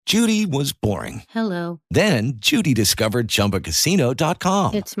Judy was boring. Hello. Then Judy discovered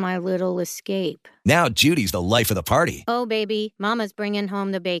ChumbaCasino.com. It's my little escape. Now Judy's the life of the party. Oh, baby, mama's bringing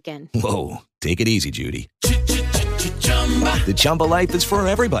home the bacon. Whoa, take it easy, Judy. The Chumba life is for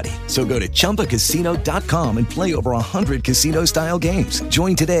everybody. So go to ChumbaCasino.com and play over 100 casino-style games.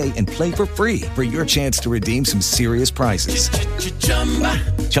 Join today and play for free for your chance to redeem some serious prizes.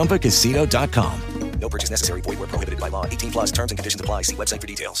 ChumbaCasino.com. No purchase necessary. Void where prohibited by law. 18 plus terms and conditions apply. See website for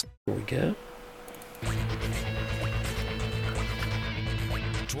details. Here we go.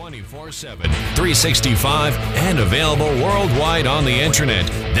 24/7, 365, and available worldwide on the internet.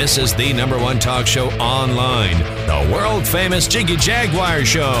 This is the #1 talk show online, the world-famous Jiggy Jaguar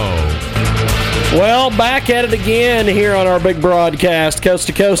Show. Well, back at it again here on our big broadcast, coast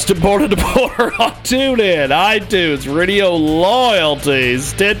to coast and border to border on TuneIn, iTunes, Radio Loyalty,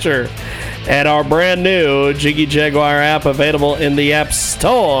 Stitcher, and our brand new Jiggy Jaguar app available in the App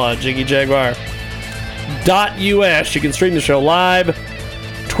Store, jiggyjaguar.us. You can stream the show live,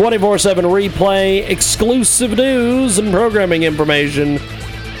 24/7 replay, exclusive news and programming information,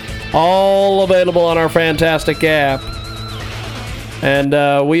 all available on our fantastic app. And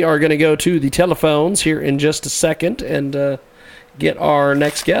we are going to go to the telephones here in just a second and get our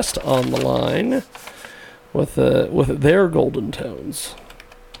next guest on the line with their golden tones.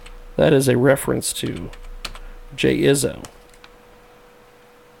 That is a reference to Jay Izzo.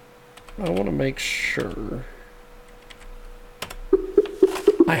 I want to make sure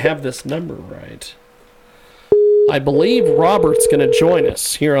I have this number right. I believe Robert's going to join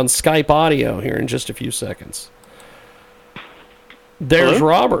us here on Skype audio here in just a few seconds. There's Hello?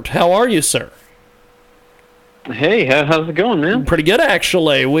 Robert. How are you, sir? Hey, how's it going, man? Pretty good,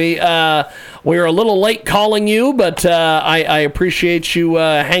 actually. We were a little late calling you, but I appreciate you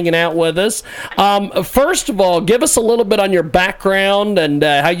hanging out with us. First of all, give us a little bit on your background and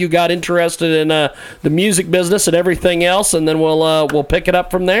how you got interested in the music business and everything else, and then we'll pick it up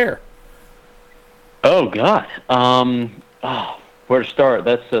from there. Oh God, where to start?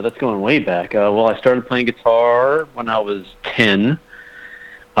 That's going way back. Well, I started playing guitar when I was 10.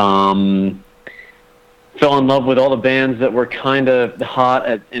 Fell in love with all the bands that were kind of hot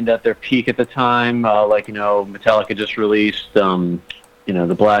and at their peak at the time. Metallica just released,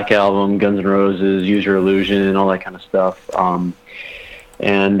 the Black Album, Guns N' Roses, Use Your Illusion, and all that kind of stuff.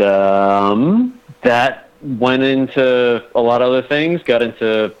 That went into a lot of other things, got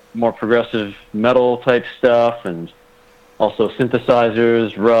into more progressive metal type stuff, and also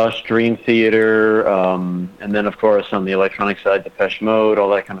synthesizers, Rush, Dream Theater, and then, of course, on the electronic side, Depeche Mode, all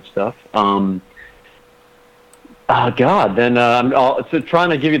that kind of stuff. Then I'm trying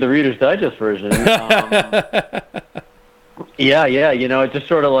to give you the Reader's Digest version. Yeah, it just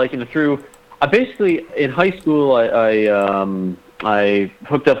sort of through. I basically in high school I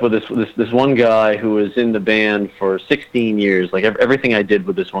hooked up with this one guy who was in the band for 16 years. Like everything I did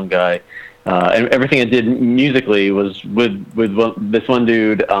with this one guy, and everything I did musically was with this one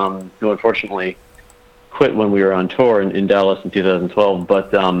dude who unfortunately quit when we were on tour in Dallas in 2012.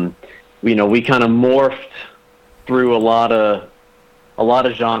 But we kind of morphed through a lot of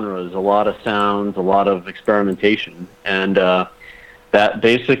genres, a lot of sounds, a lot of experimentation, and that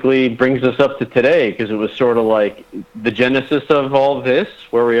basically brings us up to today, because it was sort of like the genesis of all this,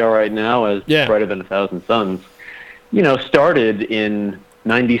 where we are right now as Brighter Than 1,000 Suns, started in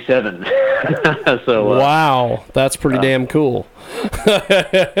 97. So wow, that's pretty damn cool.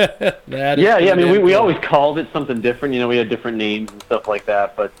 I mean, we always called it something different. We had different names and stuff like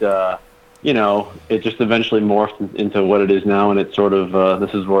that, but it just eventually morphed into what it is now, and it's sort of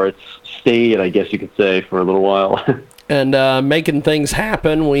this is where it's stayed, I guess you could say, for a little while. And making things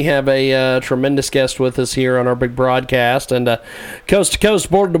happen, we have a tremendous guest with us here on our big broadcast, and coast to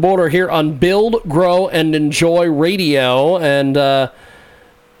coast, border to border here on Build, Grow, and Enjoy Radio. And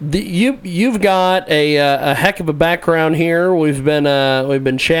you've got a heck of a background here. We've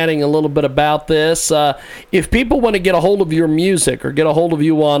been chatting a little bit about this. If people want to get a hold of your music or get a hold of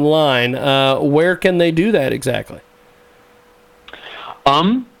you online, where can they do that exactly?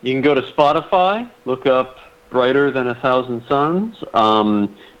 You can go to Spotify, look up Brighter Than 1,000 Suns.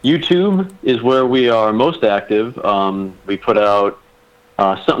 YouTube is where we are most active. We put out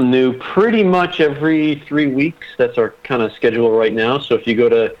something new pretty much every 3 weeks. That's our kind of schedule right now. So if you go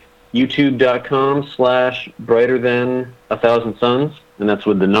to youtube.com/Brighter Than 1,000 Suns, and that's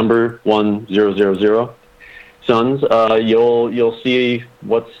with the number 1000 Suns, you'll see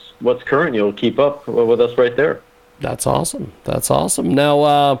what's current. You'll keep up with us right there. That's awesome.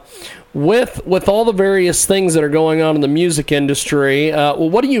 Now, with all the various things that are going on in the music industry,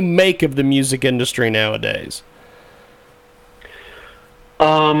 what do you make of the music industry nowadays?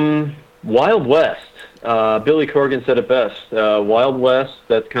 Wild West. Billy Corgan said it best. Wild West,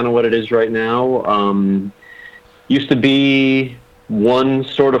 that's kind of what it is right now. Used to be one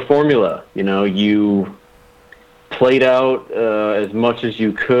sort of formula. You know, you played out as much as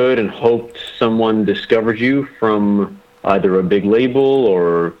you could and hoped someone discovered you from either a big label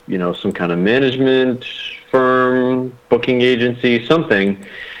or, you know, some kind of management firm, booking agency, something,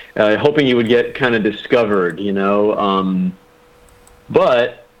 hoping you would get kind of discovered, you know.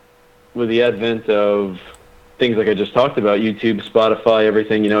 But with the advent of things like I just talked about, YouTube, Spotify,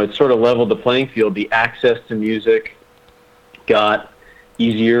 everything, you know, it sort of leveled the playing field. The access to music got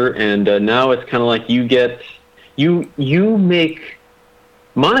easier, and now it's kind of like you make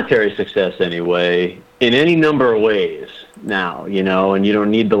monetary success anyway in any number of ways now, you know, and you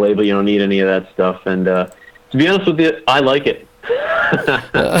don't need the label, you don't need any of that stuff. And to be honest with you, I like it.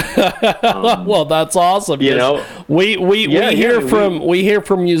 Well, that's awesome. You know, we hear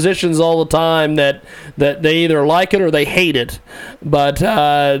from musicians all the time that they either like it or they hate it, but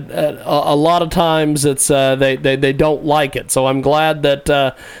a lot of times it's they don't like it. So I'm glad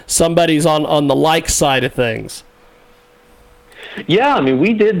that somebody's on the like side of things. Yeah, I mean,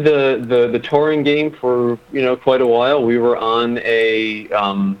 we did the touring game for, you know, quite a while. We were on a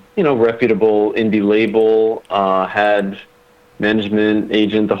you know, reputable indie label, had management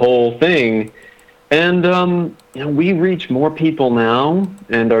agent, the whole thing, and you know, we reach more people now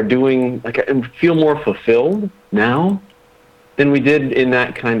and are doing, like, I feel more fulfilled now than we did in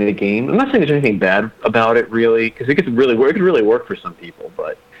that kind of game. I'm not saying there's anything bad about it, really, because it could really work for some people,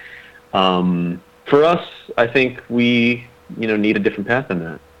 but for us, I think we, you know, need a different path than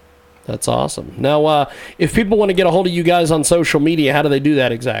that. That's awesome. Now, if people want to get a hold of you guys on social media, how do they do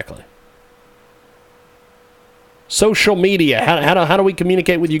that exactly? Social media. How do we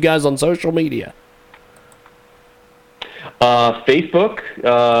communicate with you guys on social media? Facebook,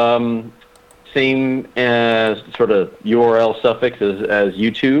 same as sort of URL suffix as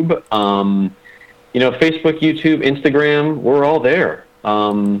YouTube. You know, Facebook, YouTube, Instagram, we're all there.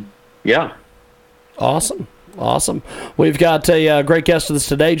 Yeah. Awesome. We've got a great guest with us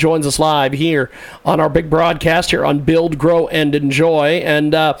today. Joins us live here on our big broadcast here on Build, Grow, and Enjoy.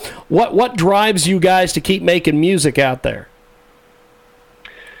 And what drives you guys to keep making music out there?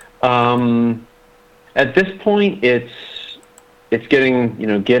 At this point, it's getting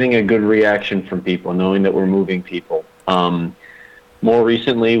a good reaction from people, knowing that we're moving people. More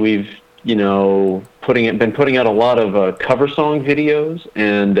recently, we've, you know, been putting out a lot of cover song videos,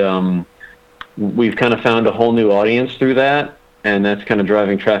 and we've kind of found a whole new audience through that, and that's kind of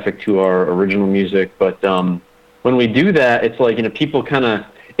driving traffic to our original music. But when we do that, it's like, you know, people kind of,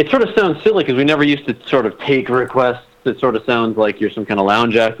 it sort of sounds silly because we never used to sort of take requests. It sort of sounds like you're some kind of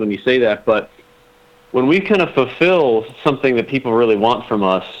lounge act when you say that. But when we kind of fulfill something that people really want from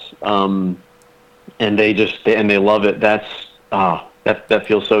us, and they love it, that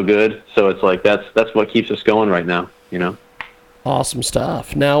feels so good. So it's like that's what keeps us going right now, you know. Awesome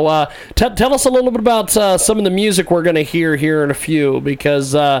stuff. Now, tell us a little bit about some of the music we're going to hear here in a few,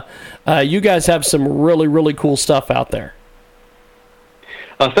 because you guys have some really, really cool stuff out there.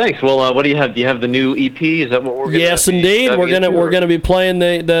 Thanks. Well, what do you have? Do you have the new EP? Is that what we're going to? Yes, indeed. We're going to be playing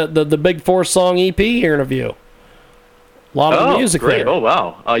the big 4-song EP here in a few. A lot of music great. there. Oh,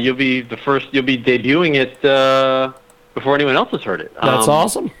 wow. You'll be debuting it before anyone else has heard it. That's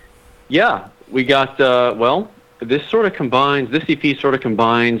awesome. Yeah, we got this EP sort of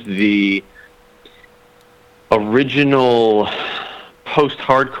combines the original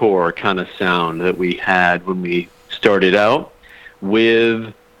post-hardcore kind of sound that we had when we started out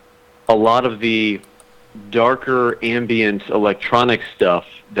with a lot of the darker ambient electronic stuff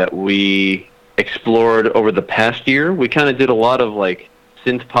that we explored over the past year. We kind of did a lot of like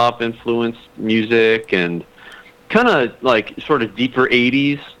synthpop influenced music and kind of like sort of deeper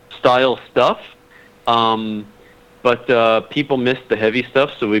 80s style stuff. But people missed the heavy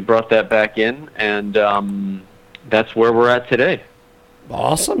stuff, so we brought that back in, and that's where we're at today.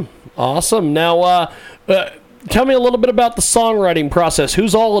 Awesome. Now, tell me a little bit about the songwriting process.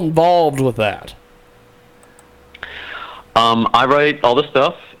 Who's all involved with that? I write all the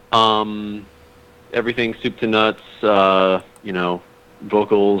stuff, everything soup to nuts, you know,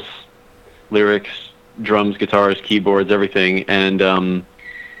 vocals, lyrics, drums, guitars, keyboards, everything,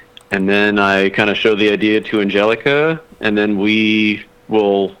 and then I kind of show the idea to Angelika, and then we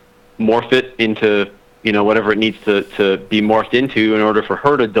will morph it into, you know, whatever it needs to be morphed into in order for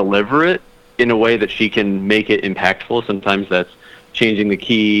her to deliver it in a way that she can make it impactful. Sometimes that's changing the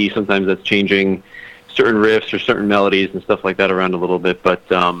key, sometimes that's changing certain riffs or certain melodies and stuff like that around a little bit. But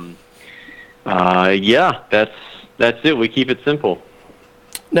yeah, that's it. We keep it simple.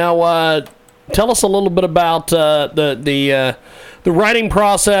 Now, tell us a little bit about the writing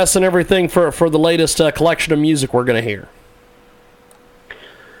process and everything for the latest collection of music we're going to hear.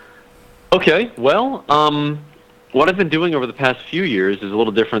 Okay, well, what I've been doing over the past few years is a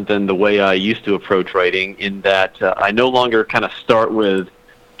little different than the way I used to approach writing, in that I no longer kind of start with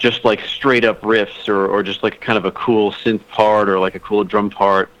just like straight up riffs or just like kind of a cool synth part or like a cool drum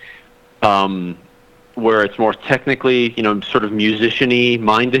part, where it's more technically, sort of musician-y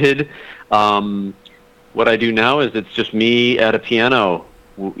minded. What I do now is it's just me at a piano.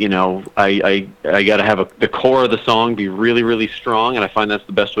 I got to have the core of the song be really, really strong, and I find that's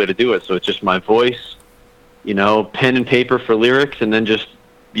the best way to do it. So it's just my voice, pen and paper for lyrics, and then just,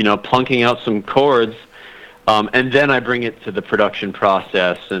 plunking out some chords. And then I bring it to the production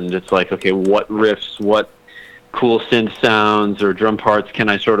process, and it's like, okay, what riffs, what cool synth sounds or drum parts can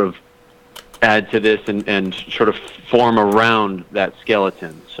I sort of add to this and sort of form around that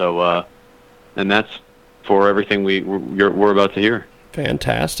skeleton. So, and that's for everything we're about to hear.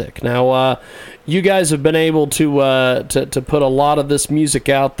 Fantastic. Now, you guys have been able to put a lot of this music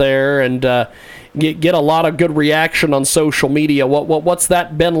out there and get a lot of good reaction on social media. What's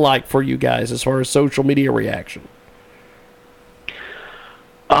that been like for you guys as far as social media reaction?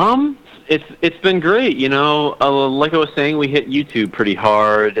 It's been great. Like I was saying, we hit YouTube pretty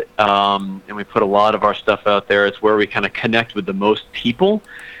hard, and we put a lot of our stuff out there. It's where we kind of connect with the most people,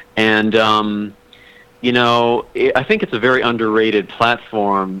 and I think it's a very underrated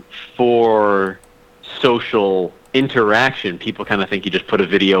platform for social interaction. People kind of think you just put a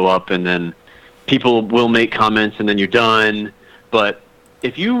video up and then people will make comments and then you're done. But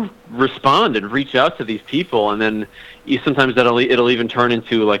if you respond and reach out to these people, and then sometimes it'll even turn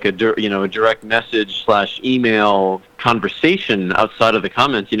into like a direct message / email conversation outside of the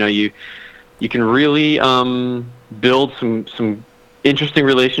comments. You can really build some interesting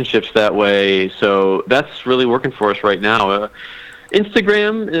relationships that way. So that's really working for us right now.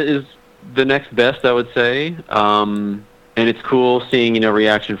 Instagram is the next best, I would say. And it's cool seeing,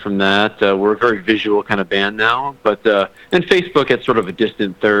 reaction from that. We're a very visual kind of band now, but and Facebook at sort of a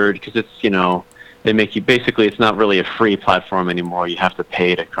distant third, because it's, they make you, basically it's not really a free platform anymore. You have to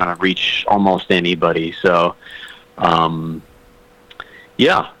pay to kind of reach almost anybody. So,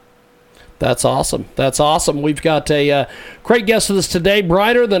 yeah. That's awesome. That's awesome. We've got a great guest with us today,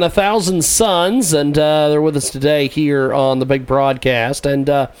 Brighter Than 1,000 Suns, and they're with us today here on the big broadcast. And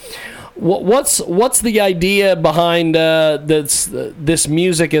what's the idea behind this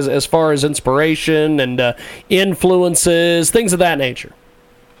music as far as inspiration and influences, things of that nature?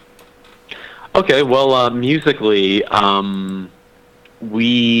 Okay, well, musically,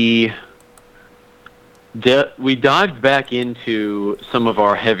 we dived back into some of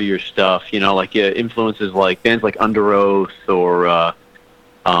our heavier stuff, like influences like bands like Under Oath or,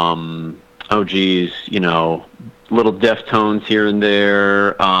 little Deftones here and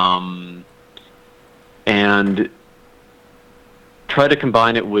there, and try to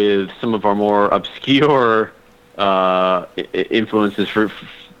combine it with some of our more obscure influences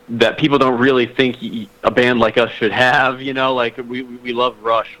that people don't really think a band like us should have. Like we love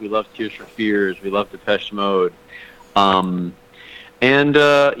Rush, we love Tears for Fears, we love Depeche Mode, and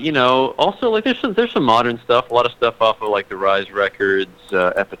also like there's some modern stuff, a lot of stuff off of like the Rise records,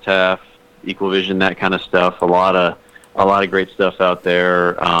 Epitaph, Equal Vision, that kind of stuff. A lot of great stuff out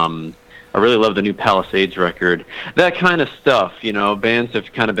there. I really love the new Palisades record. That kind of stuff. Bands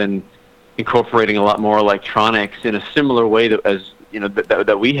have kind of been incorporating a lot more electronics in a similar way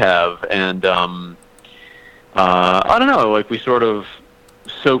that we have, and I don't know, like we sort of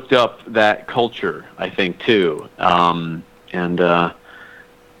soaked up that culture, I think, too, and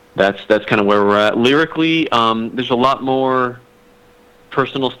that's kind of where we're at. Lyrically, there's a lot more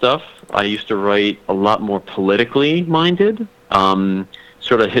personal stuff. I used to write a lot more politically minded. I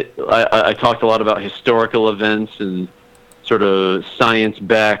talked a lot about historical events and sort of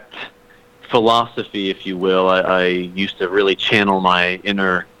science-backed philosophy, if you will. I used to really channel my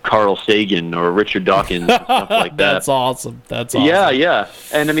inner Carl Sagan or Richard Dawkins and stuff like that. That's awesome. That's awesome. Yeah.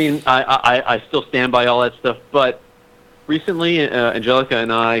 And I mean, I still stand by all that stuff, but recently Angelika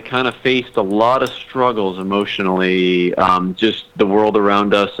and I kind of faced a lot of struggles emotionally. Just the world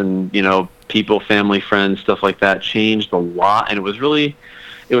around us and, people, family, friends, stuff like that changed a lot, and it was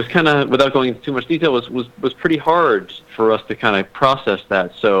kind of, without going into too much detail, was pretty hard for us to kind of process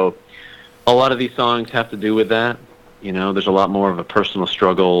that. So a lot of these songs have to do with that. There's a lot more of a personal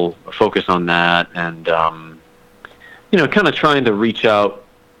struggle, a focus on that, and kind of trying to reach out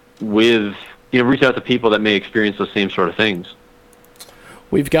to people that may experience those same sort of things.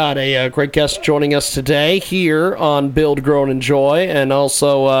 We've got a great guest joining us today here on Build, Grow, and Enjoy, and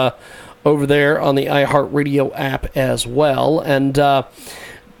also over there on the iHeartRadio app as well. And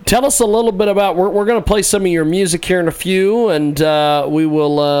tell us a little bit about, we're going to play some of your music here in a few, and we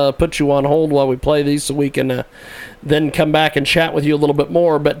will put you on hold while we play these so we can then come back and chat with you a little bit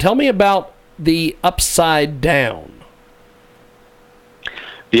more. But tell me about the Upside Down.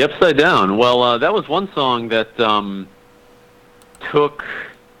 The Upside Down. Well, that was one song that took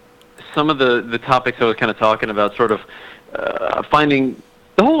some of the topics I was kind of talking about, sort of finding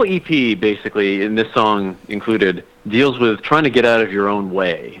the whole EP, basically, in this song included, deals with trying to get out of your own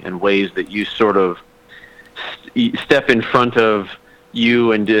way and ways that you sort of step in front of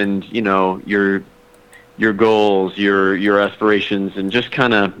you and you know, your goals, your aspirations, and just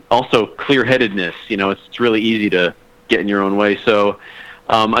kind of also clear-headedness. You know, it's really easy to get in your own way. So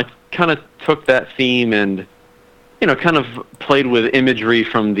I kind of took that theme and, you know, kind of played with imagery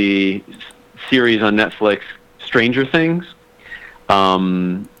from the series on Netflix, Stranger Things.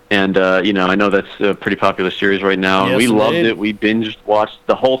 You know, I know that's a pretty popular series right now. Yes, we loved it. We watched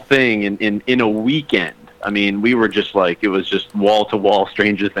the whole thing in a weekend. I mean, we were just like, it was just wall-to-wall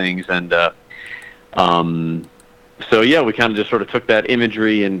Stranger Things. And so, yeah, we kind of just sort of took that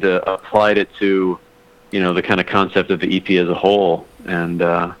imagery and applied it to, you know, the kind of concept of the EP as a whole. And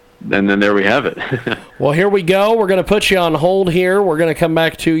then there we have it. Well, here we go. We're going to put you on hold here. We're going to come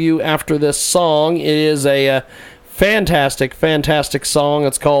back to you after this song. It is a fantastic, fantastic song.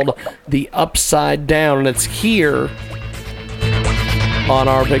 It's called The Upside Down, and it's here on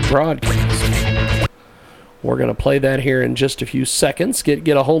our big broadcast. We're going to play that here in just a few seconds. Get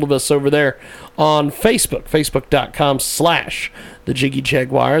a hold of us over there on Facebook, facebook.com/The Jiggy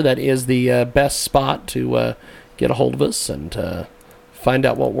Jaguar. That is the best spot to get a hold of us and find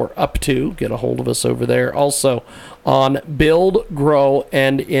out what we're up to. Get a hold of us over there. Also on Build, Grow,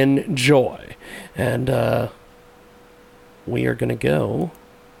 and Enjoy. And we are going to go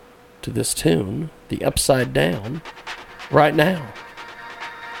to this tune, The Upside Down, right now.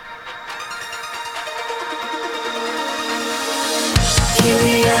 Here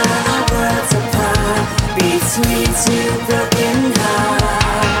we are, our worlds apart, between two broken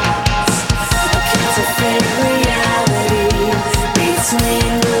hearts. A counterfeit reality,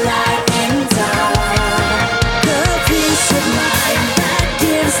 between the light and dark. The peace of mind that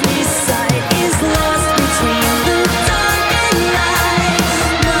gives me sight is lost between the dark and light.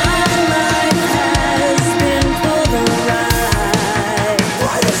 My life has been polarized.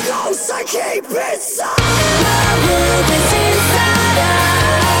 Why there's ghosts I keep inside? My world is inside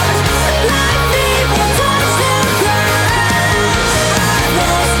out. Like people touch the ground.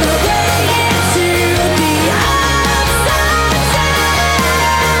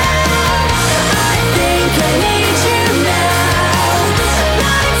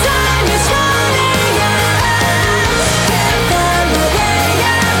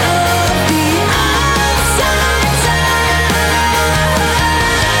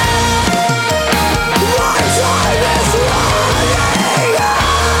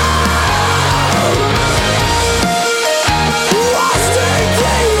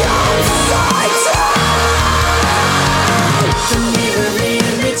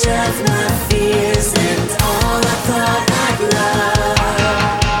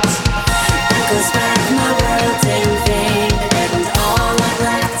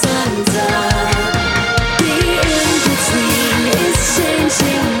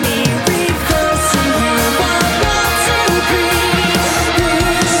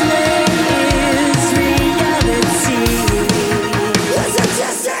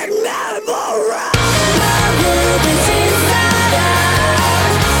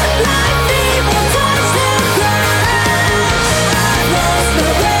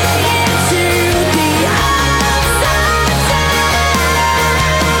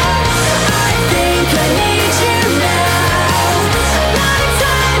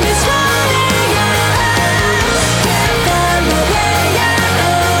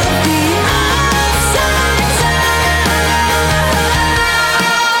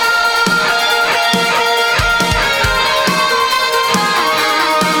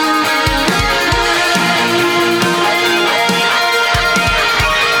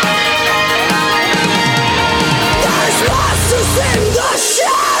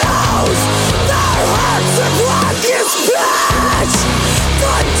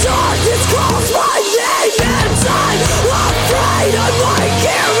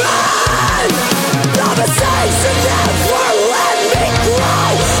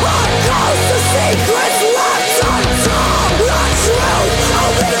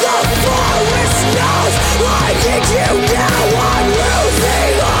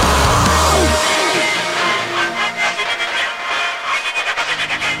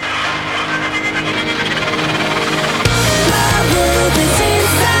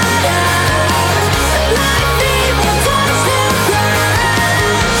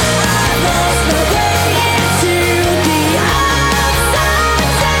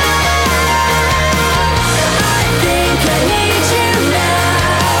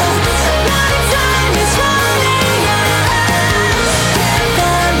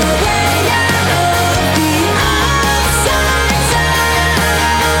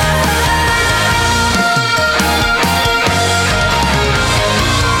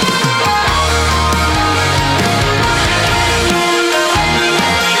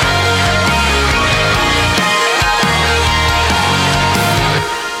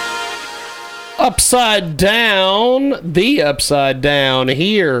 Upside Down, the Upside Down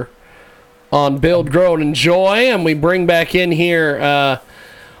here on Build, Grow, and Enjoy. And we bring back in here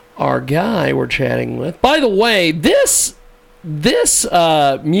our guy we're chatting with. By the way, this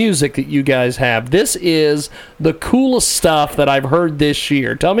music that you guys have, this is the coolest stuff that I've heard this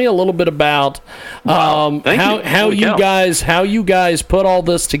year. Tell me a little bit about how you guys put all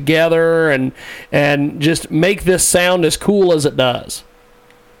this together and just make this sound as cool as it does.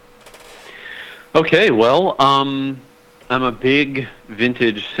 Okay, well, I'm a big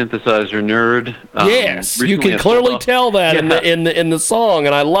vintage synthesizer nerd. Yes, you can clearly tell that in the song,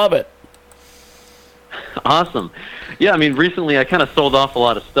 and I love it. Awesome. Yeah, I mean, recently I kind of sold off a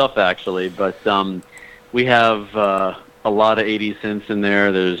lot of stuff, actually, but we have a lot of 80s synths in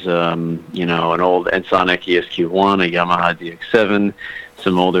there. There's, an old Ensoniq ESQ1, a Yamaha DX7,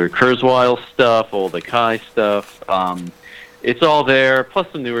 some older Kurzweil stuff, old Akai stuff. It's all there, plus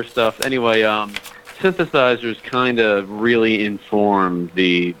some newer stuff. Anyway, synthesizers kind of really inform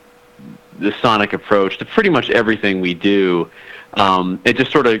the sonic approach to pretty much everything we do. It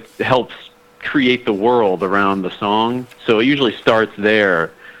just sort of helps create the world around the song, so it usually starts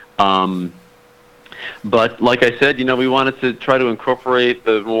there. But like I said, we wanted to try to incorporate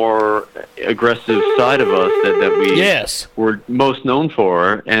the more aggressive side of us that we were most known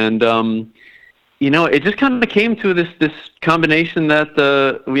for, and it just kind of came to this combination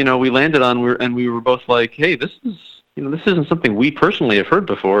that we landed on, and we were both like, hey, this isn't something we personally have heard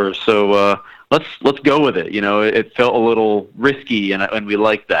before, so let's go with it. It felt a little risky, and we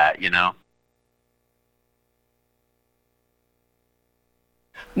liked that.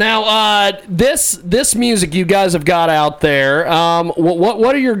 Now, this music you guys have got out there,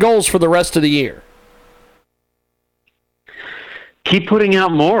 what are your goals for the rest of the year? Keep putting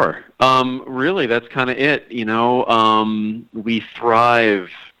out more. Really, that's kind of it. We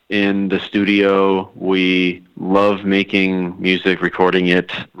thrive in the studio. We love making music, recording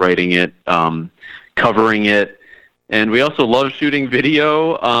it, writing it, covering it. And we also love shooting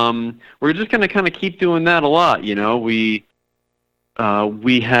video. We're just going to kind of keep doing that a lot. We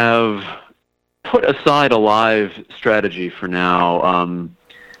have put aside a live strategy for now.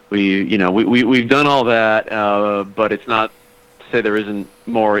 We've done all that, but it's not to say there isn't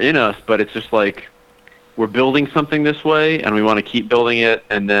more in us, but it's just like we're building something this way, and we want to keep building it,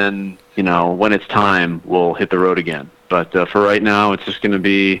 and then, when it's time, we'll hit the road again. But for right now, it's just going to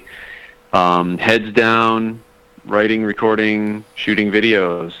be heads down, writing, recording, shooting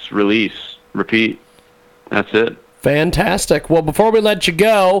videos, release, repeat. That's it. Fantastic. Well, before we let you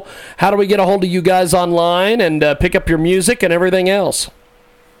go, how do we get a hold of you guys online and pick up your music and everything else?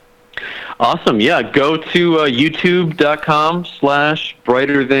 Awesome. Yeah, go to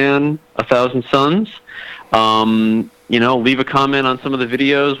youtube.com/brighter-than-a-thousand-suns. Leave a comment on some of the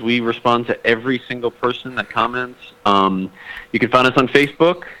videos. We respond to every single person that comments. You can find us on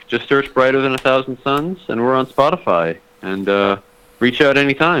Facebook. Just search Brighter Than a Thousand Suns, and we're on Spotify. And reach out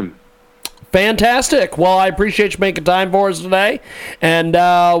anytime. Fantastic. Well, I appreciate you making time for us today, and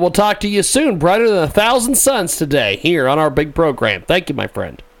we'll talk to you soon. Brighter Than a Thousand Suns today here on our big program. Thank you, my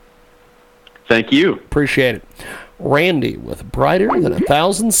friend. Thank you. Appreciate it. Randy with Brighter Than a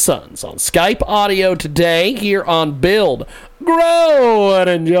Thousand Suns on Skype audio today here on Build, Grow, and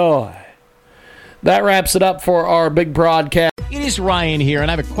Enjoy. That wraps it up for our big broadcast. It is Ryan here,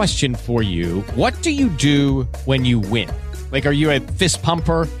 and I have a question for you. What do you do when you win? Like, are you a fist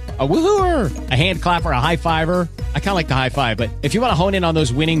pumper, a woohooer, a hand clapper, a high fiver? I kind of like the high five, but if you want to hone in on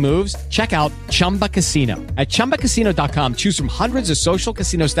those winning moves, check out Chumba Casino. At ChumbaCasino.com, choose from hundreds of social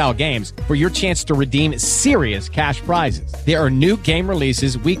casino-style games for your chance to redeem serious cash prizes. There are new game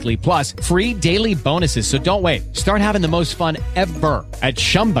releases weekly, plus free daily bonuses, so don't wait. Start having the most fun ever at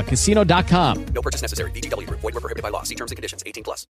ChumbaCasino.com. No purchase necessary. BGE. Void where prohibited by law. See terms and conditions. 18+.